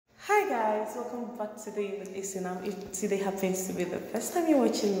guys, welcome back today with Esenam. If today happens to be the first time you're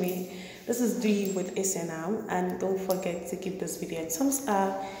watching me, this is Dee with Esenam, and don't forget to give this video a thumbs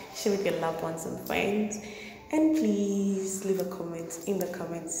up, share with your loved ones and friends, and please leave a comment in the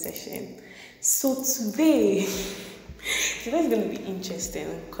comment section. So today's going to be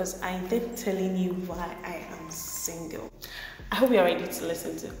interesting because I am telling you why I am single. I hope you're ready to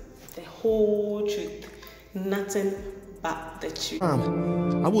listen to the whole truth, nothing but the truth.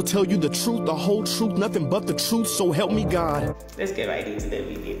 I will tell you the truth, the whole truth, nothing but the truth, so help me God. Let's get right into the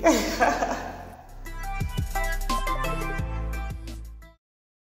video.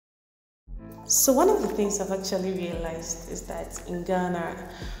 So one of the things I've actually realized is that in Ghana,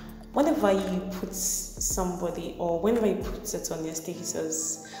 whenever you put somebody or whenever you put it on your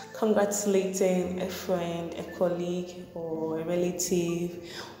status, congratulating a friend, a colleague, or a relative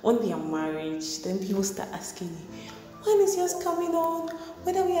on their marriage, then people start asking you, when is yours coming on?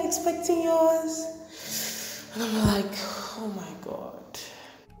 When are we expecting yours? And I'm like, oh my God.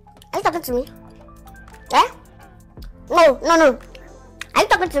 Are you talking to me? Eh? No. Are you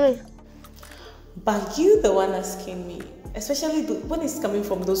talking to me? But you the one asking me, especially when it's coming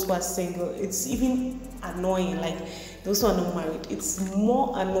from those who are single, it's even annoying. Like those who are not married, it's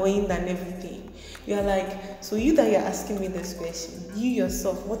more annoying than everything. You're like, so you that you're asking me this question, you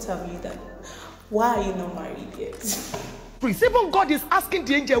yourself, what have you done? Why are you not married yet? Even God is asking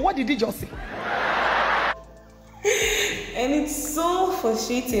the angel, what did he just say? And it's so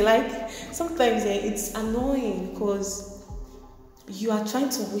frustrating. Like sometimes it's annoying because you are trying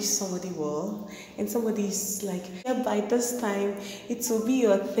to wish somebody well, and somebody's like, yeah, by this time it will be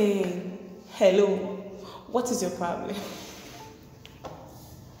your thing. Hello, what is your problem?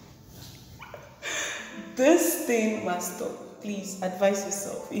 This thing must stop. Please advise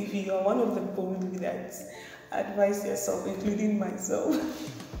yourself. If you are one of the people who do that, advise yourself, including myself.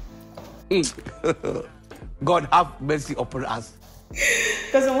 God have mercy upon us.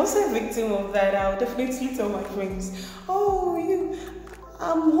 Because I'm also a victim of that. I'll definitely tell my friends, oh,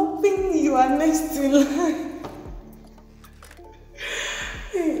 I'm hoping you are next to line.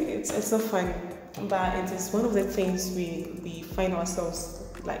 It's so funny, but it is one of the things we find ourselves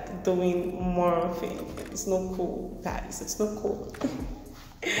like doing more of it. It's not cool, guys. It's not cool.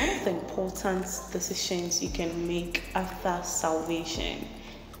 One of the important decisions you can make after salvation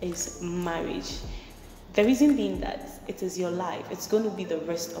is marriage. The reason being that it is your life. It's going to be the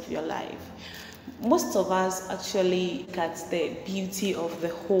rest of your life. Most of us actually look at the beauty of the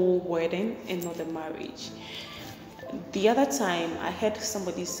whole wedding and not the marriage. The other time I heard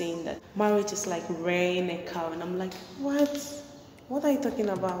somebody saying that marriage is like rearing a cow, and I'm like, what? What are you talking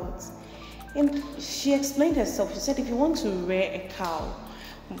about? And she explained herself. She said if you want to rear a cow,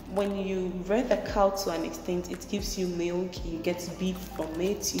 when you rear the cow to an extent, it gives you milk, you get beef from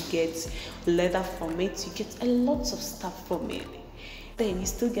it, you get leather from it, you get a lot of stuff from it. Then you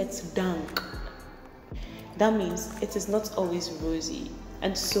still get dung. That means it is not always rosy.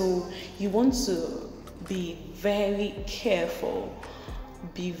 And so you want to be very careful,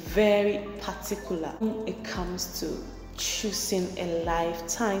 be very particular when it comes to choosing a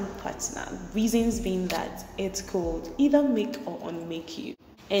lifetime partner. Reasons being that it could either make or unmake you.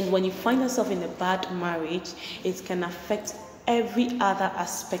 And when you find yourself in a bad marriage, it can affect every other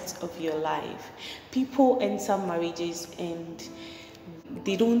aspect of your life. People enter marriages and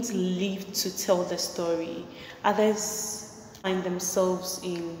they don't live to tell the story. Others find themselves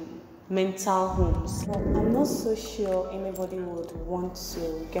in mental homes. I'm not so sure anybody would want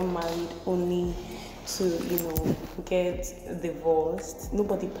to get married only to, get divorced.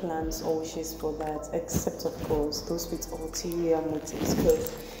 Nobody plans or wishes for that, except of course those with ulterior motives,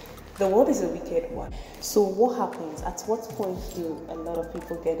 because the world is a wicked one. So what happens? At what point do a lot of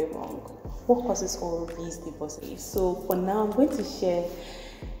people get it wrong? What causes all these divorces? So for now, I'm going to share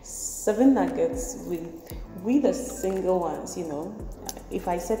 7 nuggets with the single ones. If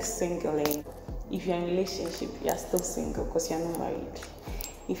I said single, if you're in a relationship, you're still single because you're not married.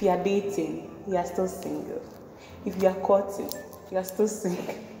 If you are dating, you are still single. If you are courting, you are still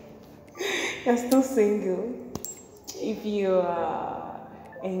single. You are still single. If you are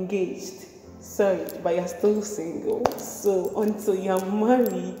engaged, but you are still single. So until you are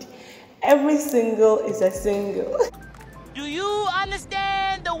married, every single is a single. Do you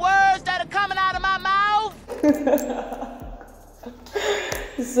understand the words that are coming out of my mouth?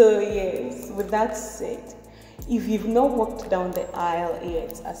 So yes, with that said, if you've not walked down the aisle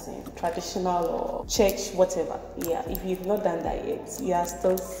yet, as in traditional or church, whatever, if you've not done that yet, you are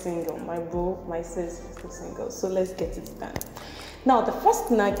still single. My bro, my sis is still single. So let's get it done. Now, the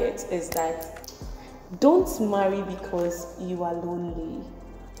first nugget is that don't marry because you are lonely.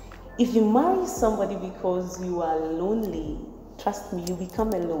 if you marry somebody because you are lonely, trust me, you become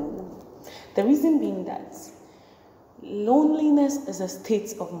alone. The reason being that loneliness is a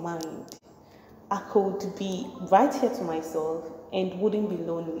state of mind. I could be right here to myself and wouldn't be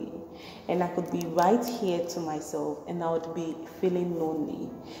lonely. And I could be right here to myself and I would be feeling lonely.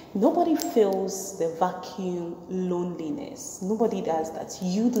 Nobody feels the vacuum loneliness. Nobody does that.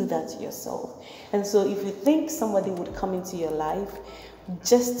 You do that to yourself. And so if you think somebody would come into your life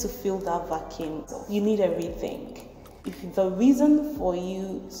just to fill that vacuum, you need a rethink. If the reason for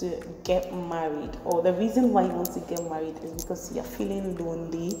you to get married or the reason why you want to get married is because you're feeling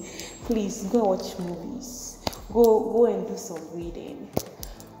lonely, please go watch movies. Go and do some reading.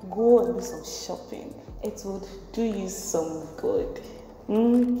 Go and do some shopping. It would do you some good.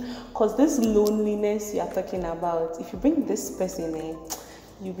 Because this loneliness you are talking about, if you bring this person in,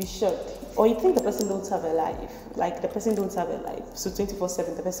 you'll be shocked. Or you think the person don't have a life. Like the person don't have a life. So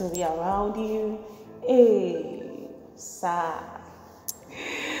 24/7, the person will be around you. Hey. Sir,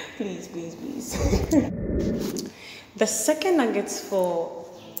 please. The second nugget for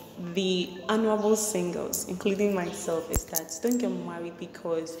the honorable singles, including myself, is that don't get married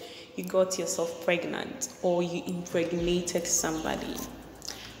because you got yourself pregnant or you impregnated somebody.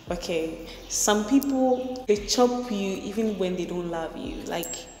 Okay, some people, they chop you even when they don't love you.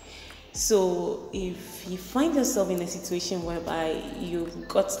 So if you find yourself in a situation whereby you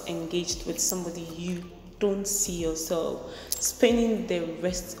got engaged with somebody you don't see yourself spending the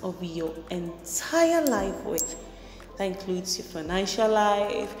rest of your entire life with, that includes your financial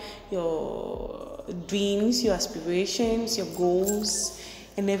life, your dreams, your aspirations, your goals,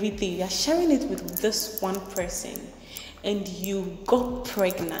 and everything. You're sharing it with this one person, and you got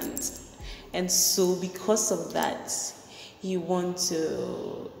pregnant, and so because of that, you want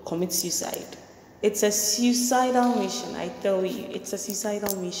to commit suicide. It's a suicidal mission, I tell you. It's a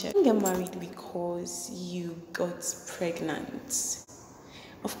suicidal mission. You get married because you got pregnant.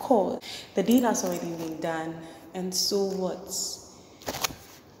 Of course, the deed has already been done. And so what?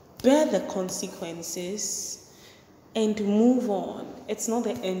 Bear the consequences and move on. It's not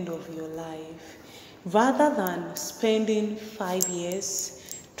the end of your life. Rather than spending 5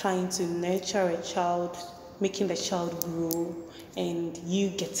 years trying to nurture a child, making the child grow, and you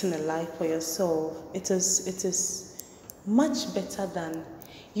getting a life for yourself, it is much better than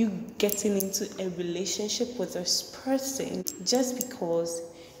you getting into a relationship with this person just because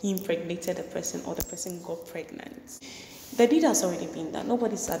you impregnated a person or the person got pregnant. The deed has already been done.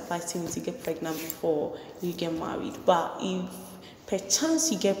 Nobody's advising you to get pregnant before you get married. But if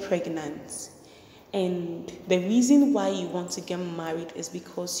perchance you get pregnant and the reason why you want to get married is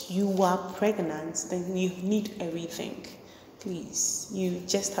because you are pregnant, then you need a rethink. Please, you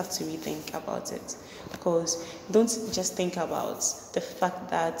just have to rethink about it, because don't just think about the fact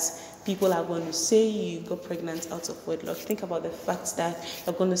that people are going to say you got pregnant out of wedlock. Think about the fact that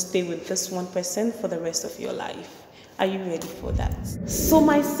you're going to stay with this one person for the rest of your life. Are you ready for that? So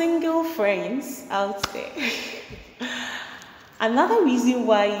my single friends out there, another reason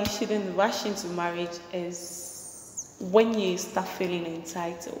why you shouldn't rush into marriage is when you start feeling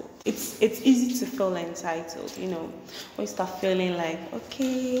entitled. It's easy to feel entitled, you know, when you start feeling like,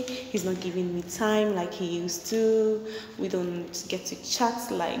 okay, he's not giving me time like he used to, we don't get to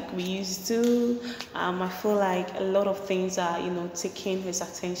chat like we used to, I feel like a lot of things are, you know, taking his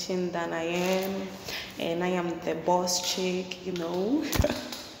attention than I am, and I am the boss chick, you know.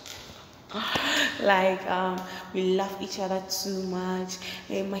 We love each other too much,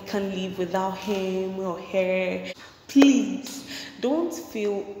 I can't live without him or her. Please don't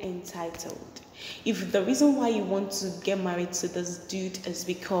feel entitled. If the reason why you want to get married to this dude is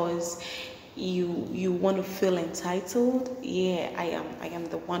because you want to feel entitled, yeah, I am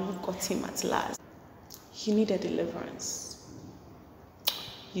the one who got him at last. You need a deliverance.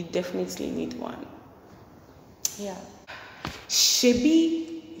 You definitely need one. Yeah.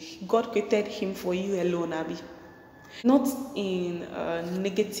 Shebi, God created him for you alone, Abi. Not in a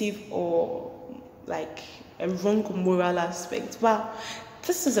negative or like a wrong moral aspect, but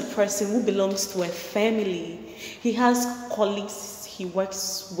this is a person who belongs to a family. He has colleagues he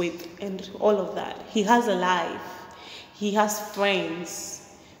works with and all of that. He has a life. He has friends.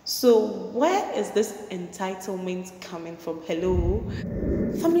 So where is this entitlement coming from? Hello?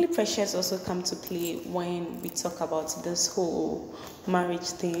 Family pressures also come to play when we talk about this whole marriage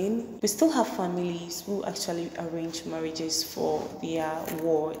thing. We still have families who actually arrange marriages for their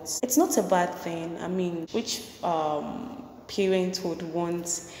wards. It's not a bad thing. I mean, which parent would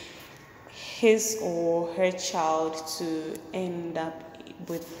want his or her child to end up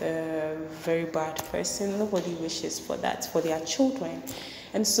with a very bad person? Nobody wishes for that for their children.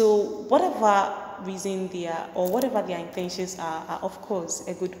 And so whatever reason they are, or whatever their intentions are of course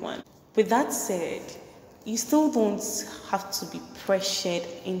a good one. With that said, you still don't have to be pressured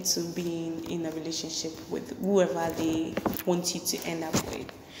into being in a relationship with whoever they want you to end up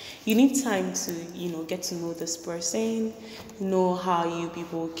with. You need time to, get to know this person, know how you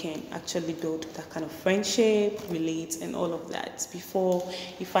people can actually build that kind of friendship, relate, and all of that before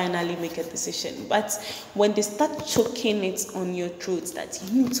you finally make a decision. But when they start choking it on your throat that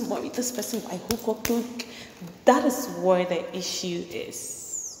you need to marry this person by hook or crook, that is where the issue is.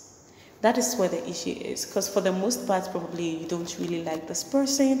 That is where the issue is, because for the most part, probably you don't really like this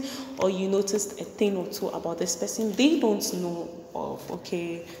person, or you noticed a thing or two about this person they don't know of,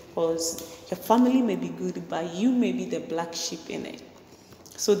 okay? Because your family may be good, but you may be the black sheep in it.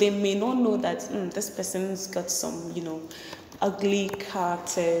 So they may not know that this person's got some, ugly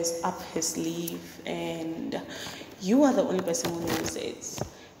characters up his sleeve, and you are the only person who knows it.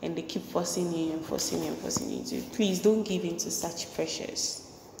 And they keep forcing you and forcing you and forcing you to. Please don't give in to such pressures.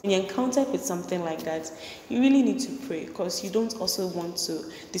 When you're encountered with something like that, you really need to pray, because you don't also want to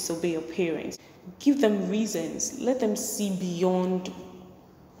disobey your parents. Give them reasons. Let them see beyond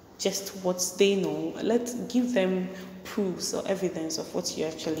just what they know. Give them proofs or evidence of what you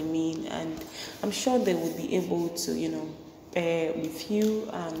actually mean, and I'm sure they will be able to, bear with you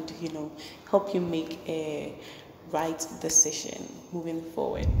and, help you make a right decision moving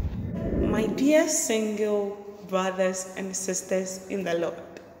forward. My dear single brothers and sisters in the Lord,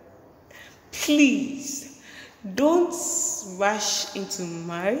 please don't rush into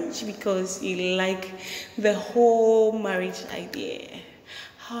marriage because you like the whole marriage idea.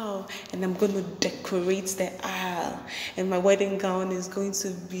 How? And I'm going to decorate the aisle, and my wedding gown is going to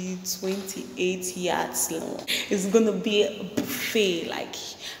be 28 yards long. It's going to be a buffet, like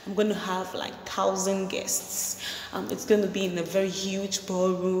I'm going to have 1,000 guests. It's going to be in a very huge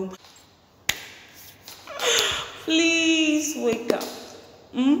ballroom. Please wake up.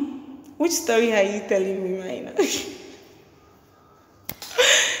 Which story are you telling me right now?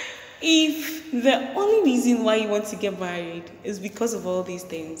 If the only reason why you want to get married is because of all these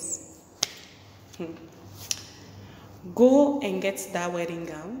things, go and get that wedding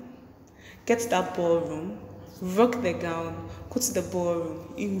gown, get that ballroom, rock the gown, go to the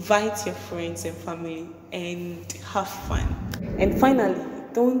ballroom, invite your friends and family, and have fun. And finally,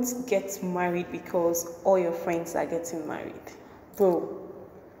 don't get married because all your friends are getting married. Bro,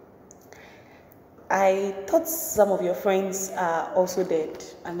 I thought some of your friends are also dead,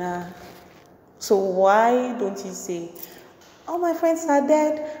 Anna. So why don't you say, all my friends are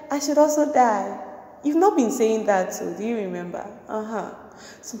dead, I should also die? You've not been saying that, so do you remember?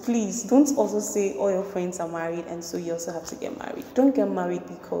 So please, don't also say all your friends are married and so you also have to get married. Don't get married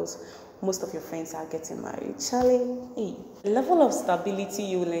because most of your friends are getting married. Charlie, hey. The level of stability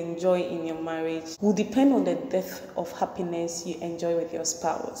you will enjoy in your marriage will depend on the depth of happiness you enjoy with your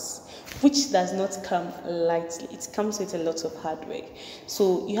spouse, which does not come lightly. It comes with a lot of hard work.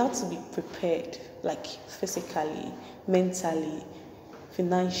 So you have to be prepared, physically, mentally,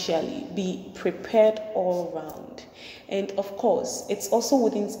 financially. Be prepared all around. And of course, it also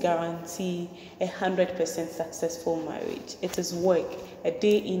wouldn't guarantee 100% successful marriage. It is work, a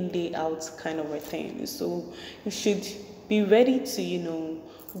day in, day out kind of a thing. So you should be ready to,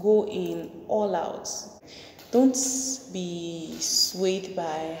 go in all out. Don't be swayed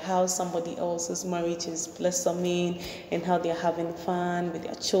by how somebody else's marriage is blossoming and how they're having fun with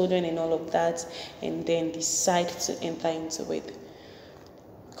their children and all of that, and then decide to enter into it,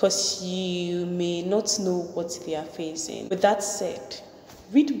 because you may not know what they are facing. With that said,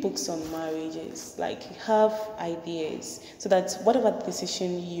 read books on marriages, have ideas, so that whatever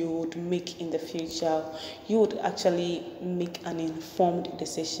decision you would make in the future, you would actually make an informed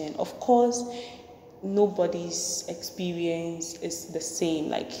decision. Of course, nobody's experience is the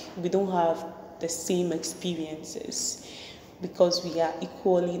same. We don't have the same experiences because we are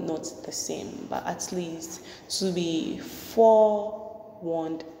equally not the same. But at least to be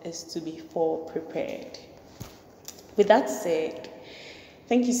forewarned is to be prepared. With that said,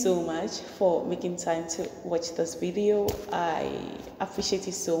 thank you so much for making time to watch this video. I appreciate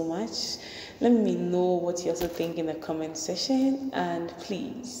it so much. Let me know what you also think in the comment section, and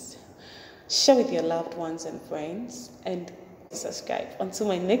please share with your loved ones and friends, and subscribe. Until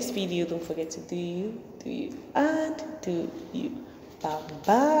my next video, don't forget to do you, and do you. Bye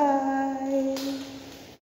bye.